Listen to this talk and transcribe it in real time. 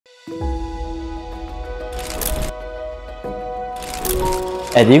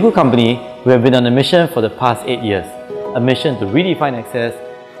At the Igloo company, we have been on a mission for the past 8 years. A mission to redefine access,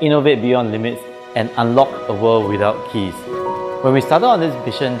 innovate beyond limits, and unlock a world without keys. When we started on this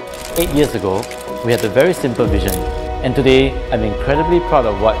mission 8 years ago, we had a very simple vision. And today, I'm incredibly proud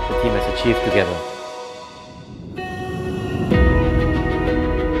of what the team has achieved together.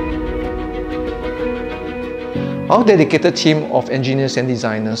 Our dedicated team of engineers and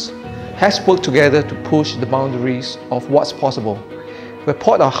designers has worked together to push the boundaries of what's possible. We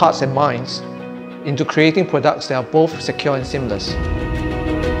poured our hearts and minds into creating products that are both secure and seamless.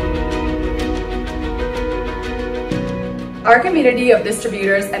 Our community of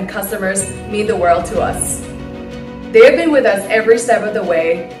distributors and customers mean the world to us. They have been with us every step of the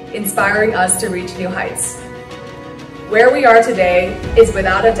way, inspiring us to reach new heights. Where we are today is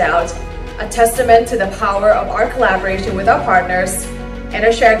without a doubt a testament to the power of our collaboration with our partners and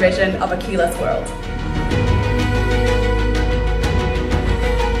a shared vision of a keyless world.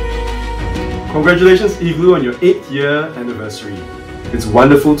 Congratulations, Igloo, on your 8th year anniversary. It's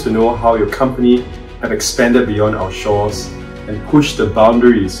wonderful to know how your company have expanded beyond our shores and pushed the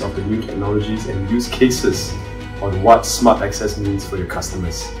boundaries of the new technologies and use cases on what smart access means for your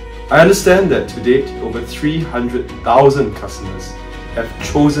customers. I understand that to date, over 300,000 customers have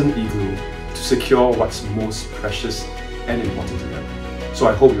chosen Igloo to secure what's most precious and important to them. So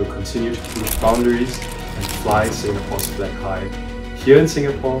I hope you'll continue to push boundaries and fly Singapore's flag high here in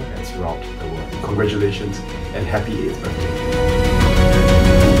Singapore and throughout the world. Congratulations and happy 8th birthday.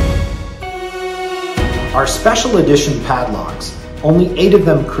 Our special edition padlocks, only 8 of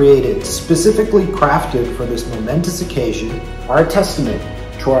them created, specifically crafted for this momentous occasion, are a testament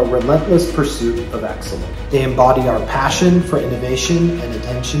to our relentless pursuit of excellence. They embody our passion for innovation and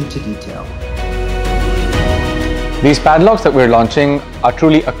attention to detail. These padlocks that we're launching are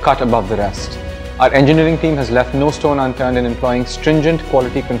truly a cut above the rest. Our engineering team has left no stone unturned in employing stringent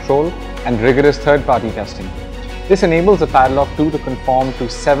quality control and rigorous third-party testing. This enables the padlock 2 to conform to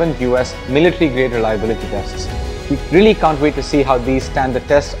 7 US military-grade reliability tests. We really can't wait to see how these stand the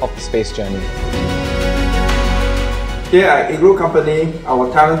test of the space journey. Here at Igloo Company,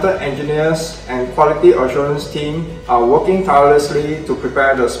 our talented engineers and quality assurance team are working tirelessly to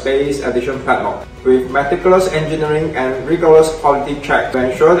prepare the Space Edition padlock with meticulous engineering and rigorous quality checks to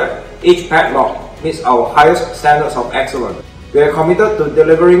ensure that each padlock meets our highest standards of excellence. We are committed to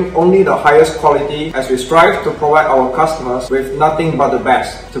delivering only the highest quality as we strive to provide our customers with nothing but the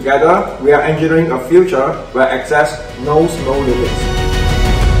best. Together, we are engineering a future where access knows no limits.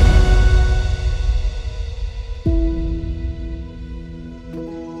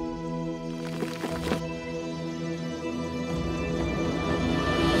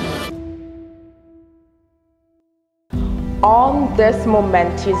 On this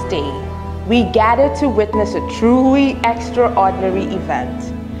momentous day, we gather to witness a truly extraordinary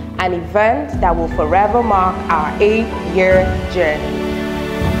event, an event that will forever mark our 8-year journey.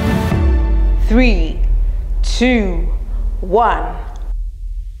 3, 2, 1.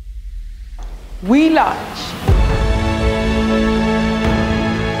 We launch.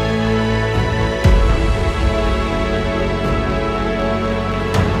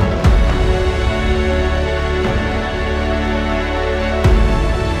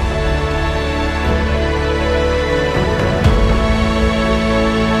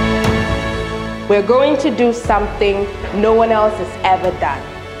 We're going to do something no one else has ever done.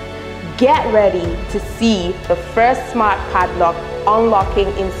 Get ready to see the first smart padlock unlocking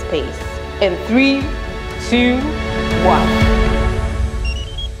in space. In 3, 2, 1.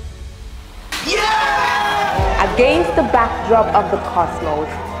 Yeah! Against the backdrop of the cosmos,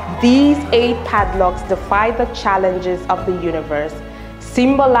 these 8 padlocks defy the challenges of the universe,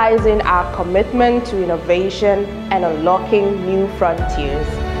 symbolizing our commitment to innovation and unlocking new frontiers.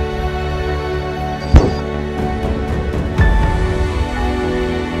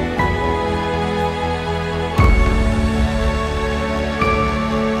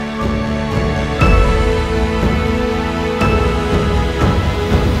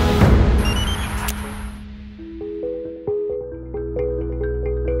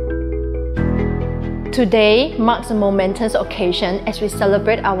 Today marks a momentous occasion as we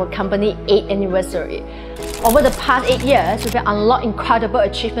celebrate our company's 8th anniversary. Over the past 8 years, we've unlocked incredible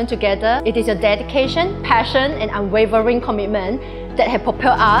achievements together. It is your dedication, passion, and unwavering commitment that have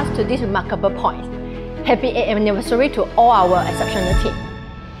propelled us to this remarkable point. Happy 8th anniversary to all our exceptional team.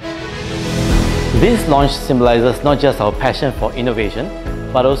 This launch symbolizes not just our passion for innovation,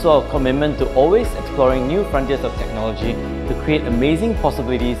 but also our commitment to always exploring new frontiers of technology to create amazing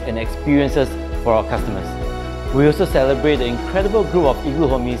possibilities and experiences for our customers. We also celebrate the incredible group of Igloo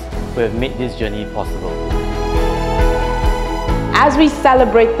homies who have made this journey possible. As we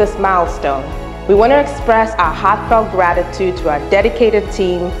celebrate this milestone, we want to express our heartfelt gratitude to our dedicated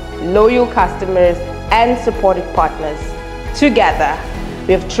team, loyal customers, and supportive partners. Together,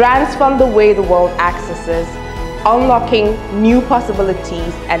 we have transformed the way the world accesses, unlocking new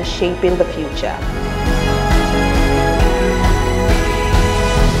possibilities and shaping the future.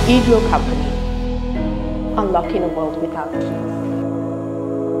 Igloo Company, unlocking a world without keys.